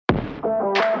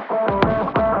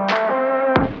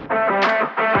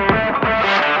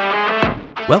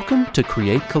Welcome to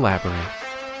Create Collaborate,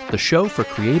 the show for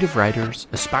creative writers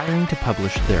aspiring to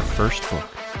publish their first book.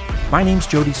 My name's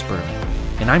Jody Sperling,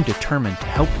 and I'm determined to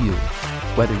help you,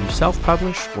 whether you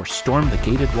self-publish or storm the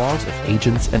gated walls of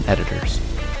agents and editors.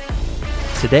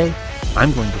 Today,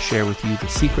 I'm going to share with you the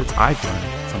secrets I've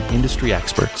learned from industry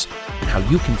experts and how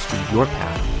you can speed your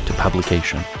path to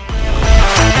publication.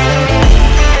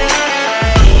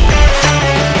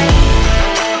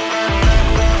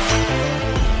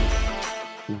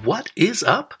 What is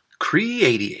up,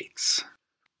 Creatiates?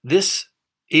 This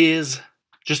is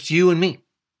just you and me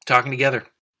talking together.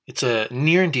 It's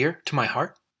near and dear to my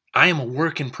heart. I am a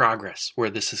work in progress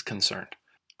where this is concerned.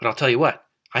 But I'll tell you what,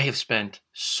 I have spent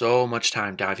so much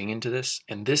time diving into this,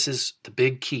 and this is the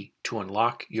big key to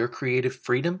unlock your creative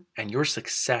freedom and your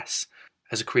success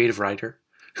as a creative writer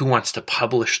who wants to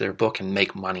publish their book and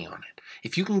make money on it.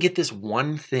 If you can get this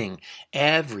one thing,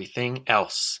 everything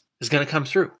else is going to come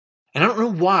through. And I don't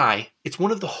know why, it's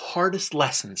one of the hardest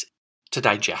lessons to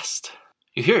digest.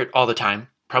 You hear it all the time,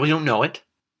 probably don't know it,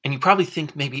 and you probably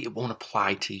think maybe it won't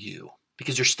apply to you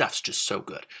because your stuff's just so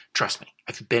good. Trust me,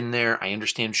 I've been there, I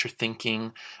understand what you're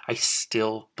thinking. I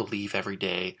still believe every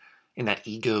day in that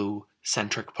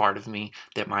ego-centric part of me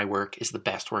that my work is the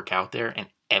best work out there and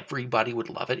everybody would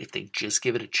love it if they just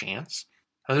give it a chance.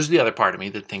 Now, there's the other part of me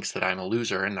that thinks that I'm a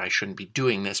loser and I shouldn't be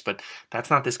doing this, but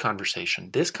that's not this conversation.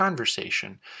 This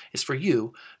conversation is for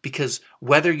you because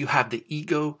whether you have the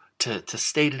ego to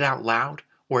state it out loud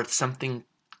or it's something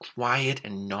quiet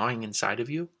and gnawing inside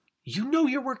of you, you know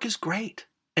your work is great.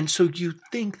 And so you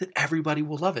think that everybody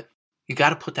will love it. You got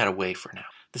to put that away for now.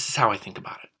 This is how I think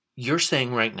about it. You're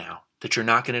saying right now that you're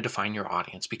not going to define your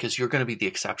audience because you're going to be the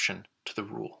exception to the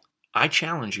rule. I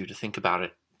challenge you to think about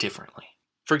it differently.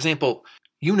 For example,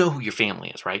 you know who your family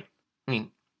is, right? I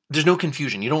mean, there's no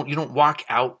confusion. You don't walk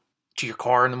out to your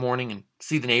car in the morning and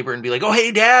see the neighbor and be like, "Oh,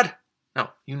 hey, Dad." No,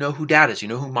 you know who Dad is. You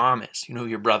know who Mom is. You know who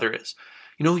your brother is.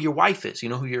 You know who your wife is. You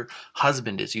know who your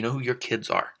husband is. You know who your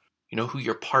kids are. You know who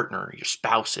your partner, your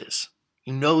spouse is.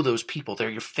 You know those people. They're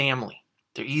your family.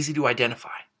 They're easy to identify.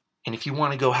 And if you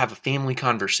want to go have a family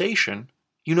conversation,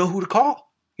 you know who to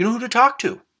call. You know who to talk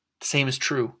to. The same is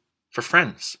true for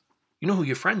friends. You know who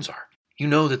your friends are. You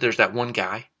know that there's that one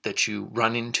guy that you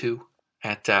run into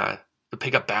at the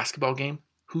pickup basketball game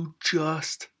who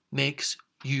just makes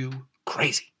you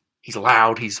crazy. He's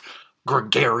loud. He's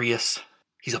gregarious.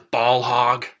 He's a ball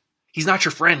hog. He's not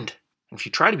your friend. And if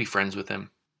you try to be friends with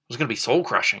him, it's going to be soul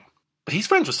crushing. But he's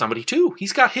friends with somebody too.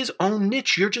 He's got his own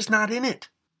niche. You're just not in it.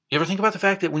 You ever think about the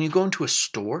fact that when you go into a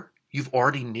store, you've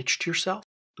already niched yourself?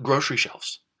 The grocery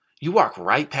shelves. You walk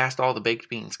right past all the baked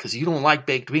beans because you don't like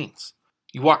baked beans.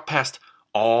 You walk past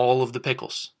all of the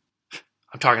pickles.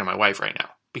 I'm talking to my wife right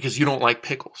now because you don't like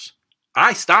pickles.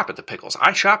 I stop at the pickles.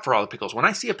 I shop for all the pickles. When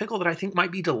I see a pickle that I think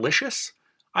might be delicious,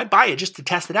 I buy it just to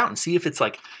test it out and see if it's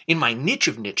like in my niche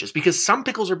of niches because some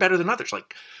pickles are better than others.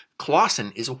 Like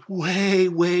Clausen is way,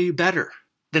 way better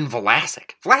than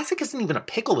Vlasic. Vlasic isn't even a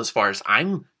pickle as far as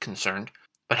I'm concerned.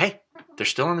 But hey, they're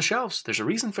still on the shelves. There's a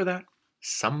reason for that.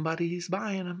 Somebody's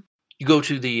buying them. You go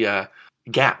to the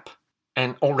Gap.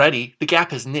 And already, the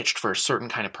Gap is niched for a certain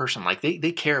kind of person. Like,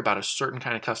 they care about a certain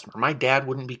kind of customer. My dad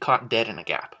wouldn't be caught dead in a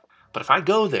Gap. But if I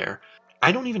go there,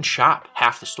 I don't even shop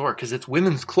half the store because it's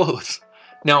women's clothes.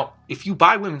 Now, if you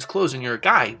buy women's clothes and you're a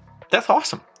guy, that's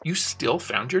awesome. You still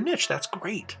found your niche. That's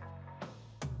great.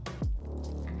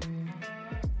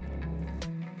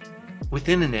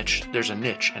 Within a niche, there's a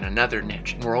niche and another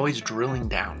niche. And we're always drilling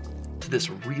down to this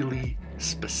really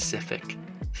specific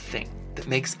thing that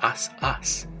makes us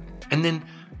us. And then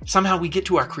somehow we get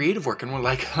to our creative work and we're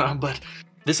like, but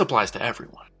this applies to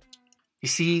everyone. You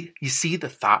see the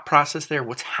thought process there,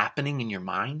 what's happening in your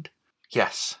mind?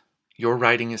 Yes, your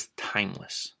writing is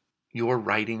timeless. Your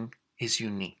writing is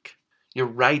unique. Your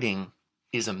writing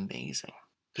is amazing.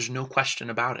 There's no question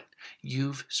about it.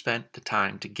 You've spent the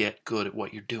time to get good at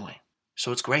what you're doing.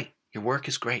 So it's great. Your work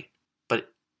is great, but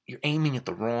you're aiming at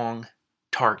the wrong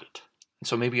target. And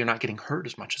so maybe you're not getting heard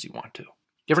as much as you want to.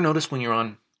 You ever notice when you're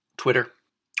on Twitter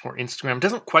or Instagram? It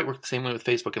doesn't quite work the same way with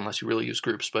Facebook unless you really use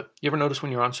groups, but you ever notice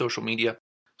when you're on social media,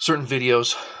 certain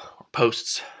videos or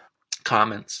posts,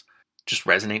 comments just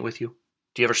resonate with you?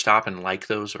 Do you ever stop and like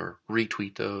those or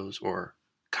retweet those or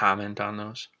comment on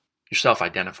those? You're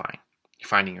self-identifying. You're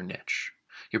finding your niche.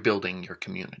 You're building your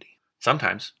community.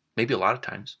 Sometimes, maybe a lot of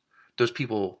times, those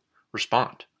people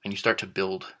respond and you start to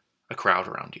build a crowd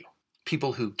around you.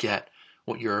 People who get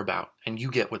what you're about and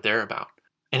you get what they're about.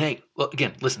 And hey, well,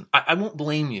 again, listen, I won't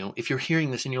blame you if you're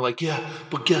hearing this and you're like, yeah,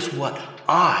 but guess what?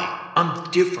 I'm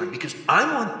different because I'm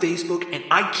on Facebook and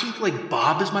I keep like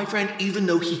Bob as my friend, even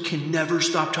though he can never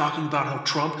stop talking about how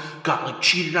Trump got like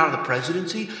cheated out of the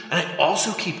presidency. And I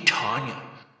also keep Tanya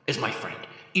as my friend,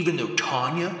 even though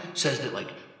Tanya says that like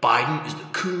Biden is the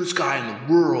coolest guy in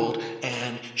the world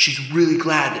and she's really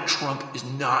glad that Trump is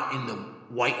not in the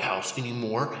White House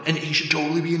anymore and that he should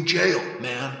totally be in jail,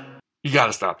 man. You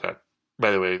gotta stop that. By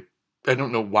the way, I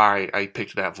don't know why I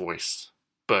picked that voice,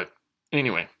 but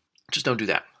anyway, just don't do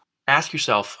that. Ask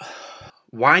yourself,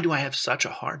 why do I have such a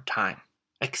hard time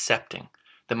accepting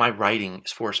that my writing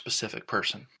is for a specific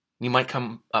person? You might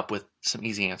come up with some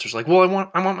easy answers like, well, I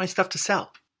want my stuff to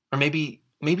sell. Or maybe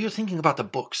you're thinking about the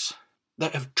books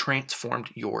that have transformed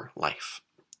your life.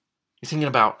 You're thinking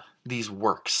about these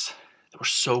works that were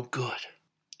so good.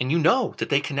 And you know that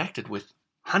they connected with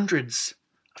hundreds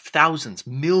of thousands,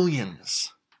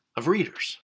 millions of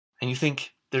readers. And you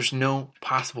think there's no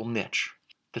possible niche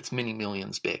that's many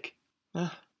millions big.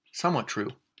 Somewhat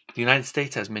true. The United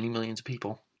States has many millions of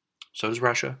people. So does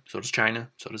Russia, so does China,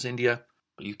 so does India.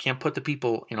 But you can't put the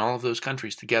people in all of those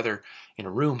countries together in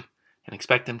a room and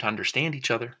expect them to understand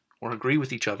each other or agree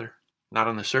with each other. Not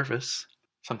on the surface.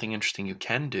 Something interesting you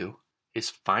can do is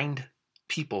find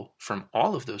people from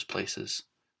all of those places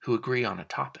who agree on a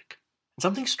topic. And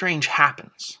something strange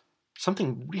happens.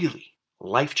 Something really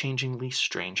life-changingly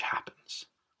strange happens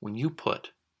when you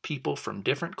put people from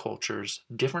different cultures,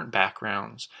 different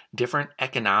backgrounds, different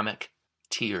economic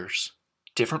tiers,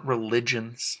 different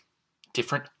religions,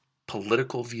 different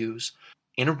political views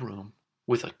in a room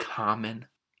with a common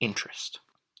interest.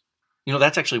 You know,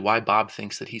 that's actually why Bob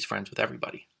thinks that he's friends with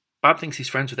everybody. Bob thinks he's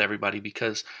friends with everybody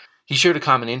because he shared a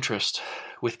common interest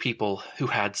with people who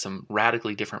had some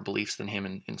radically different beliefs than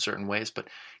him in certain ways, but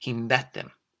he met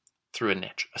them through a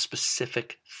niche, a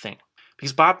specific thing.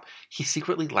 Because Bob, he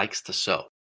secretly likes to sew.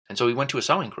 And so he went to a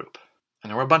sewing group. And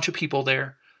there were a bunch of people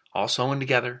there, all sewing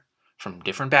together from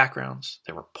different backgrounds.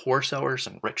 There were poor sewers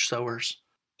and rich sewers.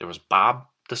 There was Bob,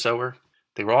 the sewer.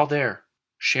 They were all there,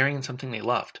 sharing in something they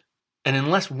loved. And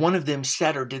unless one of them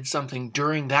said or did something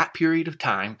during that period of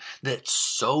time that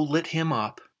so lit him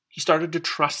up, he started to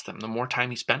trust them the more time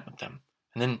he spent with them.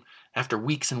 And then, after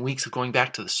weeks and weeks of going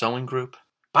back to the sewing group,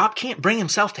 Bob can't bring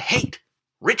himself to hate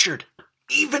Richard.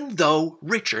 Even though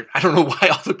Richard, I don't know why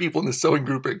all the people in the sewing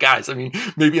group are guys. I mean,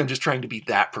 maybe I'm just trying to be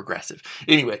that progressive.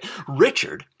 Anyway,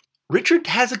 Richard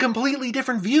has a completely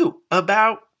different view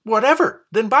about whatever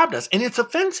than Bob does. And it's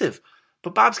offensive.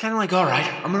 But Bob's kind of like, all right,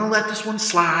 I'm going to let this one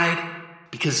slide.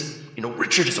 Because,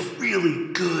 Richard is a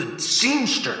really good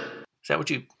seamster. Is that what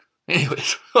you...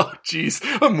 Anyways, oh geez,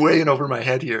 I'm way in over my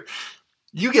head here.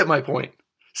 You get my point.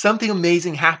 Something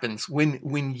amazing happens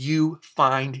when you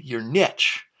find your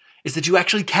niche, is that you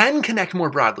actually can connect more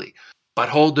broadly. But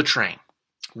hold the train.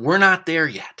 We're not there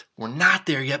yet. We're not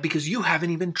there yet because you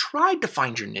haven't even tried to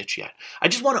find your niche yet. I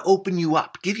just want to open you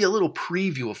up, give you a little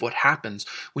preview of what happens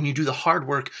when you do the hard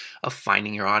work of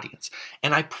finding your audience.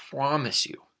 And I promise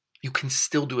you, you can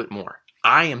still do it more.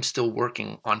 I am still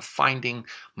working on finding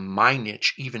my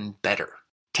niche even better.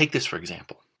 Take this for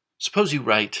example. Suppose you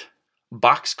write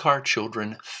Boxcar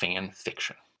Children fan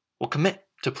fiction. Well, commit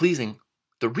to pleasing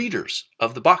the readers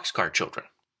of the Boxcar Children,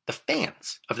 the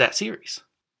fans of that series.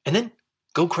 And then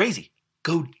go crazy.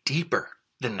 Go deeper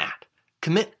than that.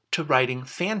 Commit to writing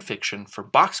fan fiction for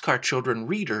Boxcar Children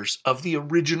readers of the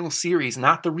original series,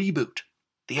 not the reboot,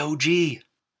 the OG. And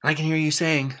I can hear you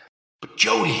saying, but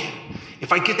Jody,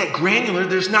 if I get that granular,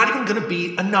 there's not even going to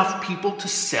be enough people to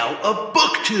sell a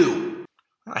book to.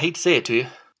 I hate to say it to you,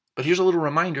 but here's a little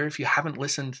reminder if you haven't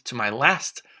listened to my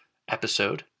last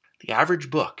episode. The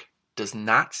average book does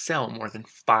not sell more than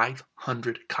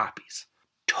 500 copies.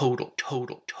 Total.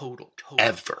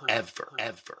 Ever.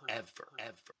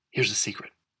 Here's the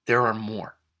secret. There are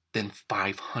more than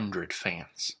 500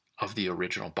 fans of the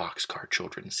original Boxcar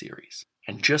Children series.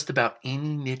 And just about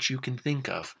any niche you can think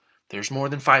of, there's more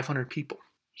than 500 people.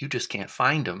 You just can't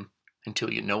find them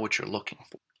until you know what you're looking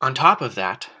for. On top of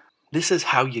that, this is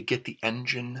how you get the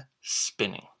engine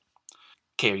spinning.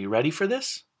 Okay, are you ready for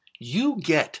this? You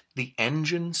get the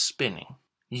engine spinning.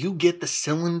 You get the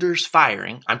cylinders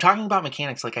firing. I'm talking about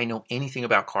mechanics like I know anything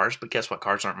about cars, but guess what?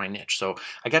 Cars aren't my niche, so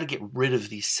I got to get rid of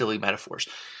these silly metaphors.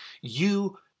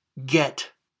 You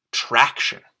get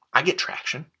traction. I get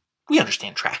traction. We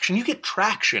understand traction. You get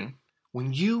traction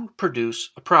when you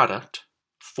produce a product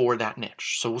for that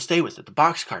niche. So we'll stay with it. The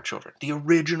Boxcar Children, the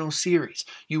original series.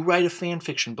 You write a fan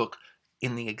fiction book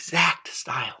in the exact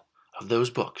style of those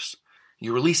books.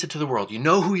 You release it to the world. You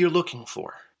know who you're looking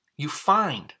for. You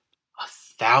find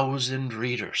 1,000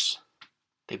 readers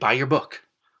They buy your book.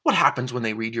 What happens when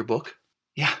they read your book?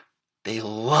 Yeah, they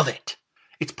love it.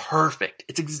 It's perfect.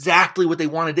 It's exactly what they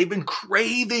wanted. They've been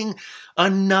craving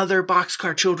another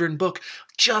Boxcar Children book,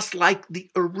 just like the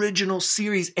original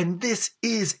series. And this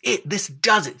is it. This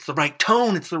does it. It's the right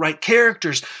tone. It's the right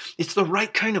characters. It's the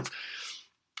right kind of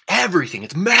everything.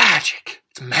 It's magic.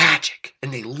 It's magic.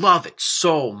 And they love it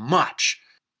so much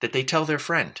that they tell their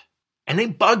friend. And they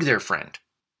bug their friend.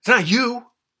 It's not you.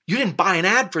 You didn't buy an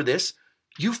ad for this.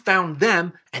 You found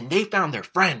them, and they found their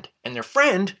friend. And their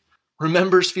friend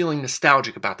remembers feeling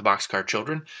nostalgic about the Boxcar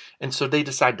Children, and so they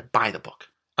decide to buy the book.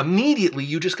 Immediately,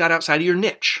 you just got outside of your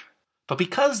niche. But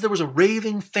because there was a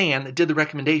raving fan that did the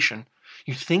recommendation,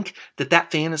 you think that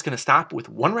that fan is going to stop with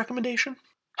one recommendation?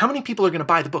 How many people are going to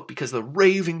buy the book because the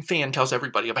raving fan tells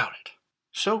everybody about it?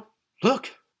 So,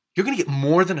 look, you're going to get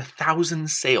more than 1,000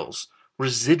 sales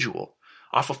residual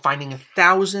off of finding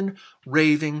 1,000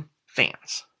 raving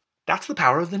fans. That's the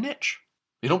power of the niche.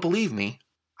 You don't believe me?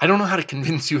 I don't know how to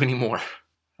convince you anymore.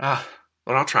 But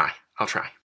I'll try.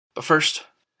 But first,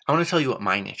 I want to tell you what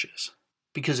my niche is.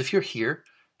 Because if you're here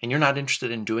and you're not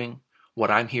interested in doing what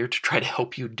I'm here to try to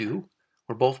help you do,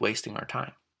 we're both wasting our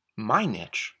time. My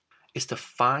niche is to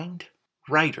find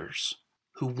writers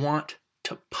who want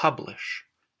to publish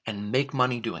and make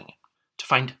money doing it. To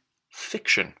find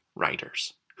fiction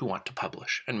writers who want to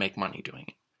publish and make money doing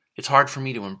it. It's hard for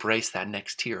me to embrace that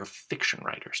next tier of fiction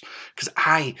writers because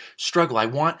I struggle. I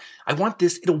want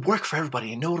this. It'll work for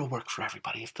everybody. I know it'll work for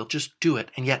everybody if they'll just do it.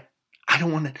 And yet I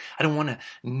don't want to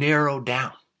narrow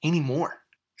down anymore.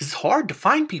 It's hard to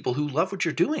find people who love what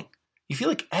you're doing. You feel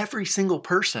like every single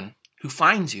person who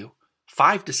finds you,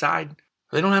 5 decide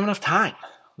they don't have enough time.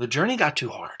 The journey got too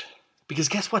hard. Because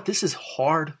guess what? This is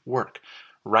hard work.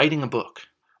 Writing a book,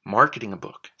 marketing a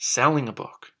book, selling a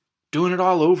book, doing it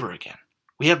all over again.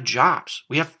 We have jobs.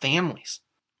 We have families.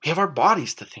 We have our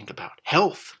bodies to think about.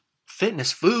 Health,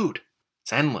 fitness, food.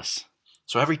 It's endless.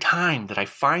 So every time that I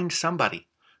find somebody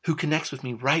who connects with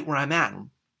me right where I'm at and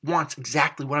wants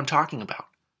exactly what I'm talking about,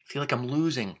 I feel like I'm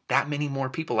losing that many more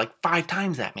people, like 5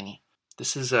 times that many.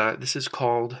 This is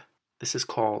called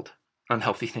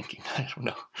unhealthy thinking. I don't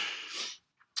know.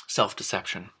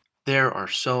 Self-deception. There are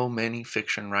so many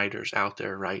fiction writers out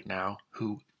there right now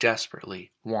who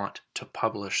desperately want to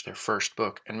publish their first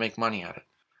book and make money at it.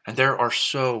 And there are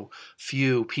so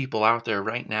few people out there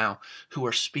right now who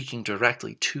are speaking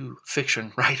directly to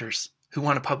fiction writers who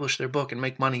want to publish their book and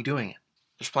make money doing it.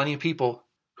 There's plenty of people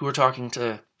who are talking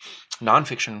to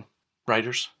nonfiction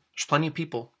writers. There's plenty of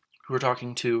people who are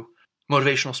talking to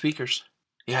motivational speakers.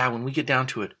 Yeah, when we get down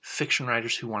to it, fiction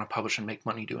writers who want to publish and make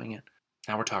money doing it.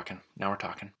 Now we're talking.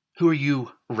 Who are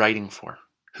you writing for?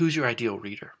 Who's your ideal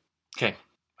reader? Okay,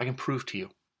 I can prove to you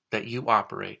that you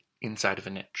operate inside of a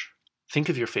niche. Think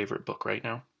of your favorite book right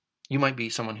now. You might be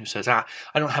someone who says, I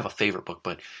don't have a favorite book,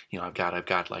 but I've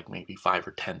got like maybe 5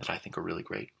 or 10 that I think are really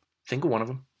great. Think of one of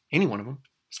them. Any one of them.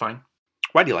 It's fine.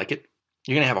 Why do you like it?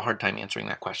 You're going to have a hard time answering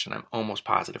that question, I'm almost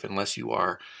positive, unless you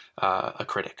are a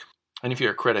critic. And if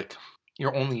you're a critic,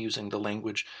 you're only using the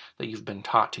language that you've been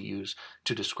taught to use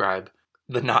to describe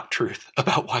the not truth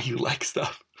about why you like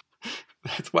stuff.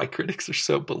 That's why critics are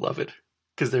so beloved,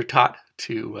 because they're taught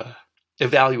to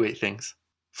evaluate things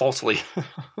falsely.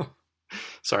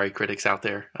 Sorry, critics out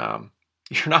there.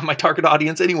 You're not my target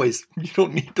audience anyways. You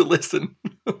don't need to listen.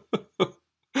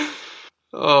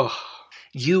 Oh,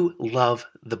 you love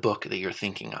the book that you're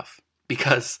thinking of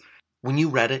because when you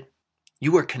read it,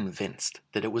 you were convinced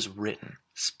that it was written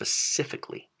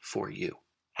specifically for you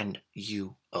and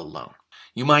you alone.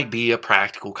 You might be a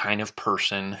practical kind of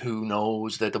person who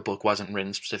knows that the book wasn't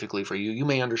written specifically for you. You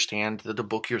may understand that the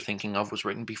book you're thinking of was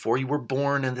written before you were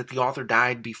born and that the author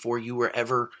died before you were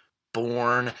ever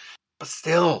born. But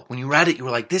still, when you read it, you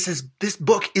were like, this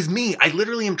book is me. I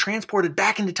literally am transported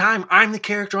back into time. I'm the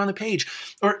character on the page.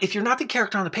 Or if you're not the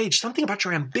character on the page, something about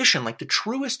your ambition, like the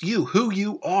truest you, who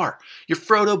you are. You're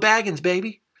Frodo Baggins,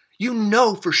 baby. You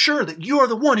know for sure that you're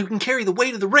the one who can carry the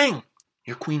weight of the ring.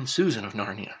 You're Queen Susan of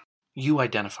Narnia. You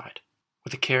identified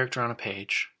with a character on a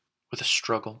page, with a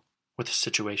struggle, with a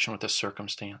situation, with a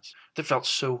circumstance that felt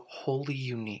so wholly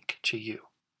unique to you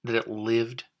that it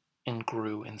lived and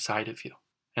grew inside of you.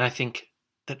 And I think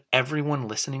that everyone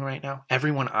listening right now,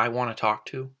 everyone I want to talk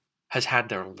to, has had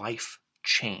their life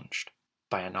changed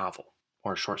by a novel,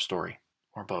 or a short story,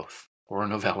 or both, or a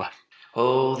novella.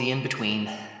 Oh, the in-between.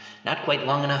 Not quite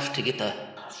long enough to get the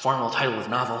formal title of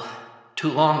novel. Too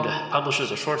long to publish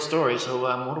as a short story, so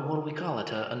what do we call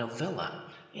it? A novella.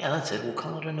 Yeah, that's it. We'll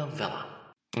call it a novella.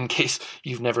 In case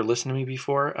you've never listened to me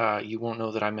before, you won't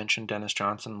know that I mention Dennis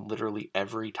Johnson literally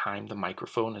every time the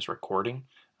microphone is recording.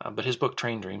 But his book,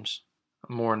 Train Dreams,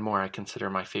 more and more I consider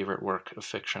my favorite work of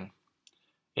fiction.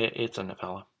 It's a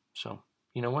novella. So,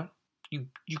 you know what?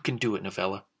 You can do it,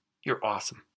 novella. You're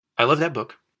awesome. I love that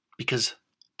book because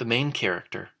the main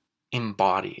character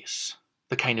embodies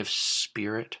the kind of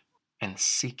spirit and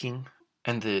seeking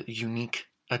and the unique,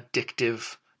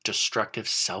 addictive, destructive,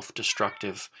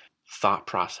 self-destructive thought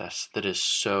process that is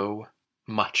so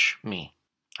much me.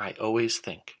 I always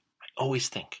think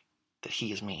that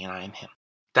he is me and I am him.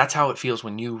 That's how it feels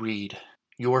when you read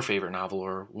your favorite novel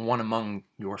or one among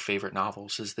your favorite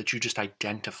novels, is that you just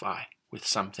identify with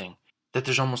something, that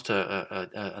there's almost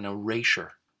an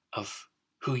erasure of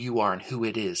who you are and who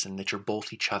it is, and that you're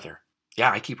both each other.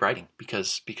 Yeah, I keep writing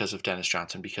because of Dennis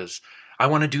Johnson, because I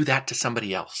want to do that to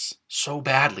somebody else so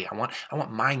badly. I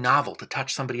want my novel to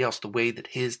touch somebody else the way that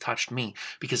his touched me.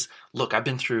 Because look, I've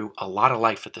been through a lot of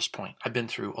life at this point.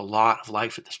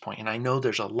 And I know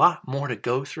there's a lot more to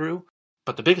go through,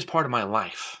 but the biggest part of my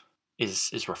life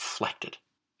is reflected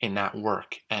in that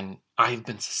work, and I've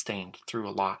been sustained through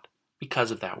a lot because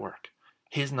of that work.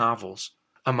 His novels,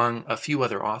 among a few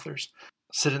other authors,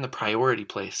 sit in the priority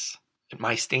place at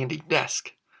my standing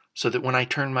desk, so that when I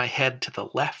turn my head to the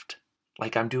left,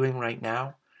 like I'm doing right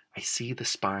now, I see the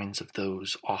spines of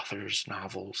those authors'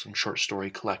 novels and short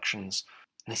story collections,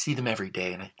 and I see them every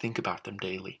day, and I think about them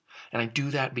daily. And I do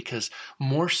that because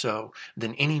more so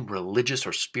than any religious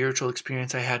or spiritual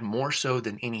experience I had, more so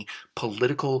than any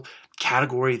political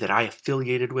category that I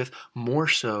affiliated with, more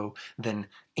so than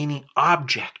any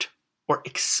object or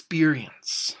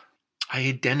experience, I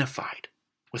identified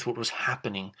with what was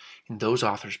happening in those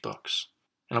authors' books.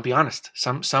 And I'll be honest,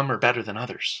 some are better than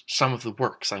others. Some of the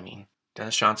works, I mean.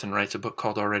 Dennis Johnson writes a book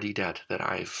called Already Dead that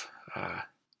I've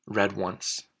read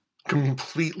once,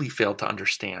 completely failed to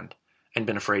understand, and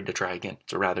been afraid to try again.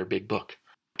 It's a rather big book.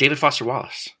 David Foster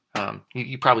Wallace.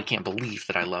 You probably can't believe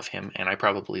that I love him, and I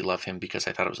probably love him because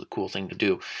I thought it was a cool thing to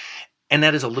do. And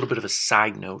that is a little bit of a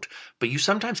side note, but you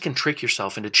sometimes can trick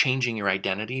yourself into changing your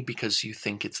identity because you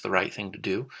think it's the right thing to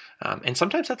do. And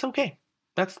sometimes that's okay.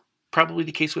 That's probably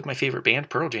the case with my favorite band,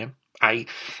 Pearl Jam. I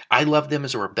love them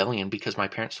as a rebellion because my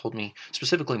parents told me,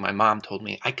 specifically my mom told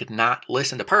me, I could not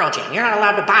listen to Pearl Jam. You're not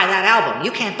allowed to buy that album.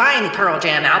 You can't buy any Pearl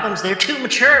Jam albums. They're too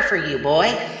mature for you,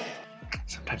 boy.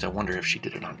 Sometimes I wonder if she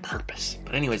did it on purpose.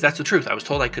 But anyways, that's the truth. I was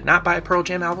told I could not buy a Pearl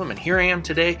Jam album, and here I am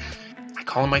today. I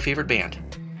call them my favorite band.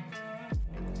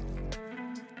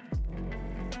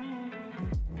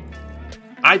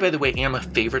 I, by the way, am a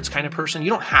favorites kind of person.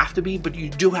 You don't have to be, but you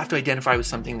do have to identify with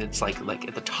something that's like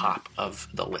at the top of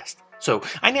the list. So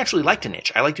I naturally like to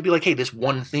niche. I like to be like, hey, this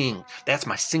one thing, that's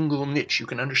my single niche. You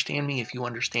can understand me if you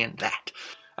understand that.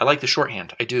 I like the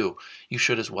shorthand. I do. You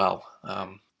should as well.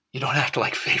 You don't have to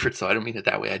like favorites, though. I don't mean it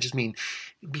that way. I just mean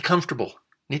be comfortable.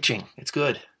 Niching. It's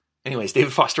good. Anyways,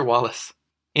 David Foster Wallace.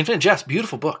 Infinite Jest.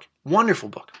 Beautiful book. Wonderful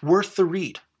book. Worth the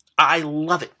read. I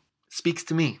love it. It speaks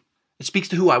to me. It speaks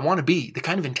to who I want to be, the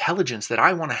kind of intelligence that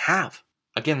I want to have.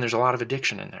 Again, there's a lot of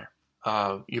addiction in there.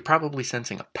 You're probably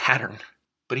sensing a pattern.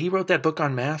 But he wrote that book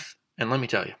on math, and let me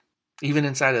tell you, even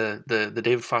inside of the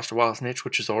David Foster Wallace niche,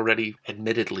 which is already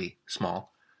admittedly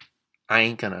small, I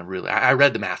ain't gonna really... I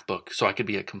read the math book, so I could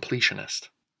be a completionist,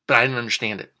 but I didn't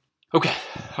understand it. Okay,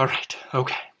 all right,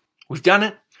 okay. We've done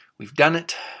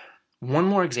it. One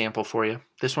more example for you.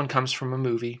 This one comes from a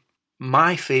movie.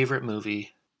 My favorite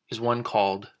movie is one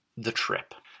called The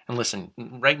Trip. And listen,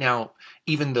 right now,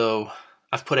 even though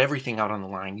I've put everything out on the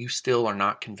line, you still are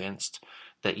not convinced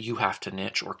that you have to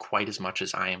niche or quite as much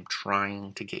as I am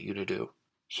trying to get you to do.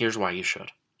 Here's why you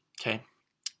should, okay?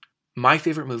 My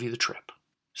favorite movie, The Trip.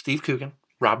 Steve Coogan,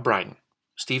 Rob Brydon.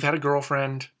 Steve had a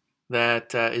girlfriend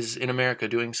that is in America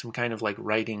doing some kind of like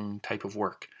writing type of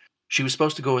work. She was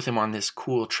supposed to go with him on this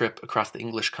cool trip across the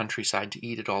English countryside to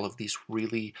eat at all of these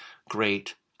really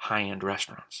great high-end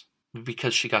restaurants.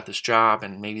 Because she got this job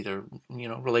and maybe their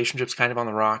relationship's kind of on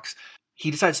the rocks,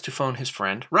 he decides to phone his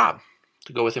friend Rob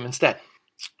to go with him instead.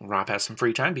 Rob has some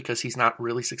free time because he's not a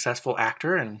really successful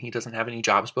actor and he doesn't have any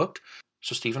jobs booked.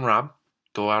 So Steve and Rob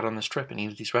go out on this trip and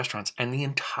eat at these restaurants. And the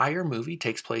entire movie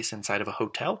takes place inside of a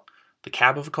hotel, the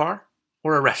cab of a car,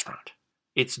 or a restaurant.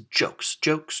 It's jokes,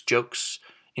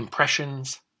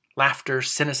 impressions, laughter,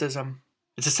 cynicism.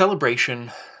 It's a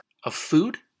celebration of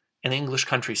food and the English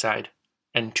countryside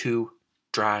and two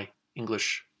dry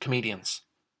English comedians.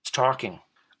 It's talking.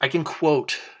 I can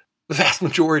quote the vast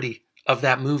majority of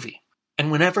that movie.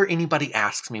 And whenever anybody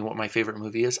asks me what my favorite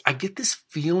movie is, I get this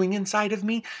feeling inside of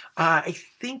me. I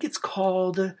think it's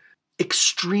called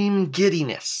extreme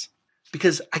giddiness.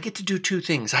 Because I get to do two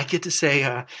things. I get to say,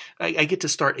 I get to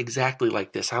start exactly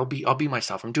like this. I'll be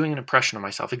myself. I'm doing an impression of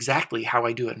myself, exactly how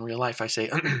I do it in real life. I say,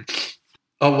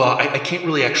 Oh, well, I can't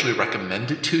really actually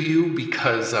recommend it to you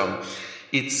because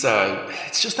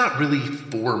it's just not really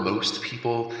for most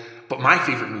people. But my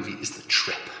favorite movie is The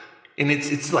Trip. And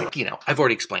it's like, I've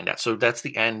already explained that. So that's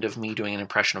the end of me doing an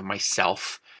impression of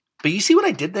myself. But you see what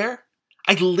I did there?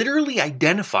 I literally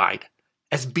identified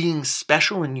as being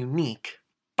special and unique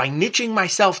by niching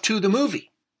myself to the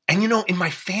movie. And in my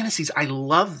fantasies, I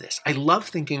love this. I love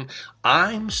thinking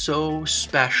I'm so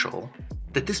special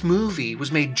that this movie was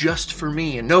made just for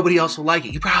me and nobody else will like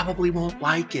it. You probably won't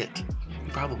like it.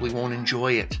 You probably won't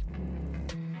enjoy it.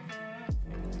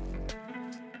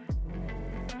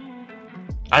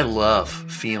 I love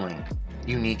feeling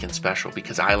unique and special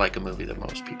because I like a movie that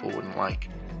most people wouldn't like.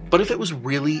 But if it was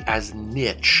really as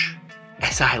niche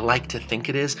as I like to think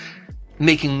it is,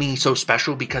 making me so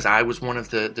special because I was one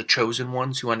of the chosen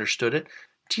ones who understood it,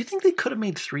 do you think they could have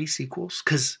made 3 sequels?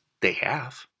 Because they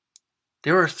have.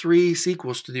 There are 3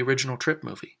 sequels to the original Trip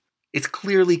movie. It's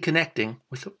clearly connecting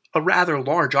with a rather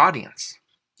large audience.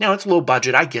 Now, it's low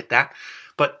budget, I get that.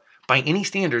 But by any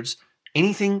standards,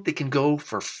 anything that can go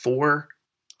for 4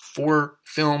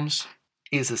 films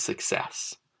is a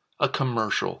success, a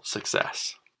commercial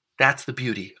success. That's the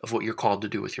beauty of what you're called to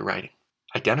do with your writing.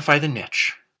 Identify the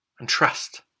niche and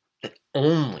trust that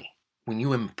only when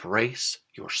you embrace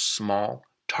your small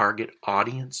target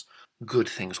audience, good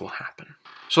things will happen.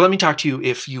 So let me talk to you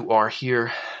if you are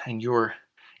here and you're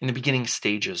in the beginning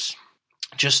stages,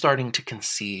 just starting to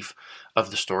conceive of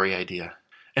the story idea.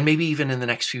 And maybe even in the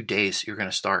next few days, you're going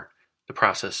to start the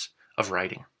process of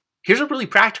writing. Here's a really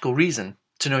practical reason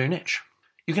to know your niche.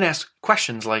 You can ask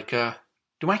questions like, do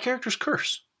my characters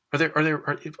curse? Are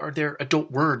there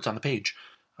adult words on the page?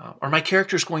 Are my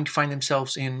characters going to find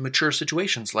themselves in mature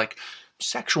situations like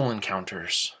sexual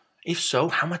encounters? If so,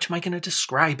 how much am I going to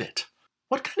describe it?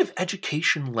 What kind of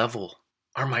education level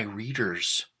are my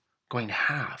readers going to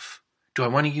have? Do I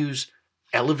want to use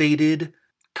elevated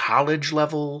college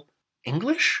level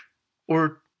English?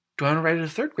 Or do I want to write at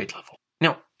a 3rd grade level?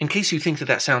 Now, in case you think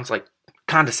that sounds like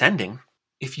condescending,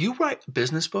 if you write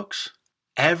business books,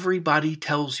 everybody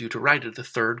tells you to write at the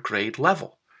 3rd grade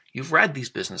level. You've read these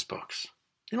business books.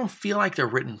 They don't feel like they're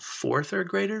written for 3rd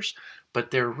graders,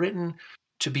 but they're written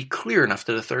to be clear enough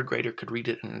that a 3rd grader could read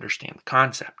it and understand the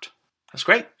concept. That's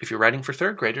great. If you're writing for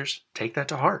 3rd graders, take that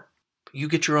to heart. But you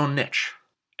get your own niche.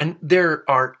 And there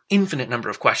are infinite number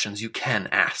of questions you can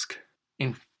ask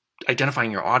in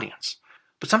identifying your audience.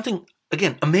 But something,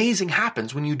 again, amazing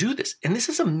happens when you do this. And this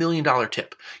is $1 million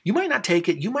tip. You might not take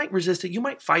it, you might resist it, you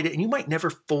might fight it, and you might never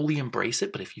fully embrace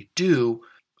it. But if you do,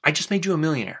 I just made you a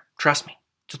millionaire. Trust me.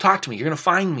 So talk to me. You're going to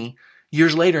find me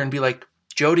years later and be like,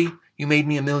 Jody, you made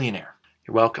me a millionaire.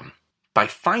 You're welcome. By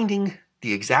finding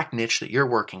the exact niche that you're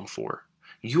working for,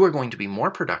 you are going to be more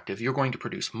productive. You're going to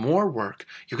produce more work.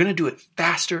 You're going to do it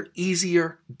faster,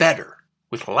 easier, better,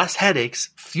 with less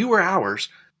headaches, fewer hours,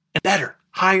 and better,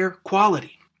 higher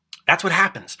quality. That's what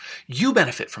happens. You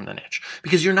benefit from the niche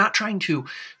because you're not trying to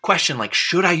question like,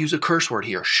 should I use a curse word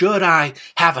here? Should I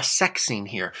have a sex scene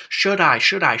here? Should I?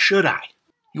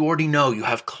 You already know. You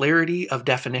have clarity of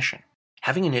definition.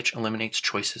 Having a niche eliminates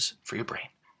choices for your brain.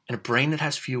 And a brain that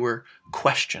has fewer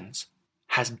questions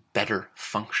has better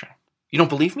function. You don't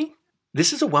believe me?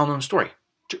 This is a well-known story.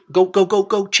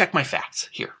 Go check my facts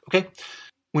here, okay?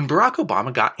 When Barack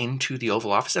Obama got into the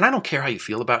Oval Office, and I don't care how you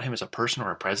feel about him as a person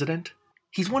or a president,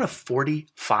 he's one of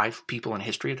 45 people in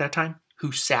history at that time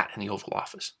who sat in the Oval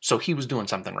Office. So he was doing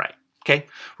something right, okay?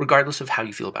 Regardless of how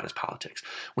you feel about his politics.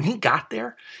 When he got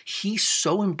there, he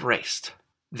so embraced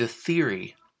the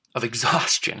theory of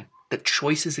exhaustion, that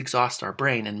choices exhaust our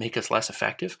brain and make us less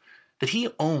effective, that he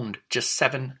owned just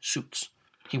 7 suits.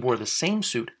 He wore the same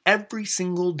suit every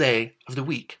single day of the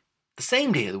week. The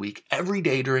same day of the week, every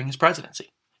day during his presidency.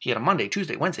 He had a Monday,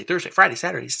 Tuesday, Wednesday, Thursday, Friday,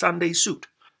 Saturday, Sunday suit.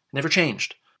 Never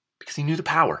changed. Because he knew the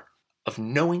power of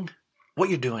knowing what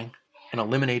you're doing and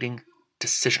eliminating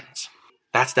decisions.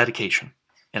 That's dedication.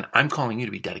 And I'm calling you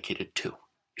to be dedicated too.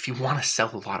 If you want to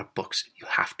sell a lot of books, you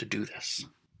have to do this.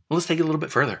 Well, let's take it a little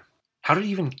bit further. How did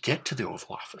he even get to the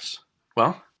Oval Office?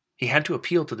 Well, he had to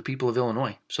appeal to the people of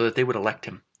Illinois so that they would elect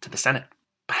him to the Senate.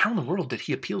 But how in the world did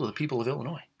he appeal to the people of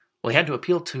Illinois? Well, he had to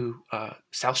appeal to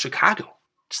South Chicago.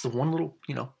 It's the one little,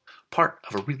 part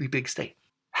of a really big state.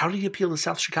 How did he appeal to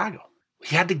South Chicago?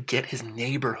 He had to get his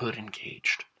neighborhood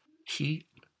engaged. He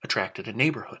attracted a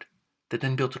neighborhood that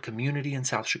then built a community in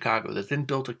South Chicago, that then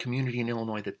built a community in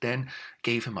Illinois, that then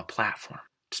gave him a platform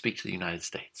to speak to the United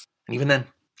States. And even then,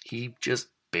 he just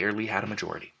barely had a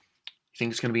majority. You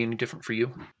think it's going to be any different for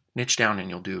you? Niche down and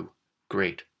you'll do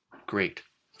great, great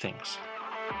things.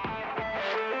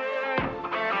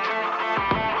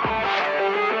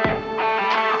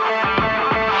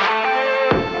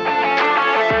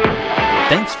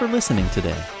 Thanks for listening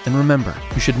today. And remember,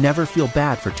 you should never feel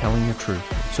bad for telling your truth.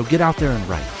 So get out there and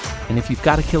write. And if you've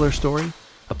got a killer story,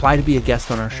 apply to be a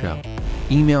guest on our show.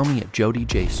 Email me at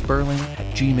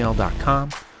jodyjsperling@gmail.com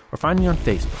or find me on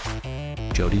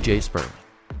Facebook, Jody J. Sperling.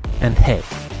 And hey,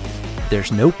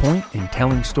 there's no point in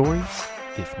telling stories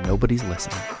if nobody's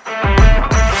listening.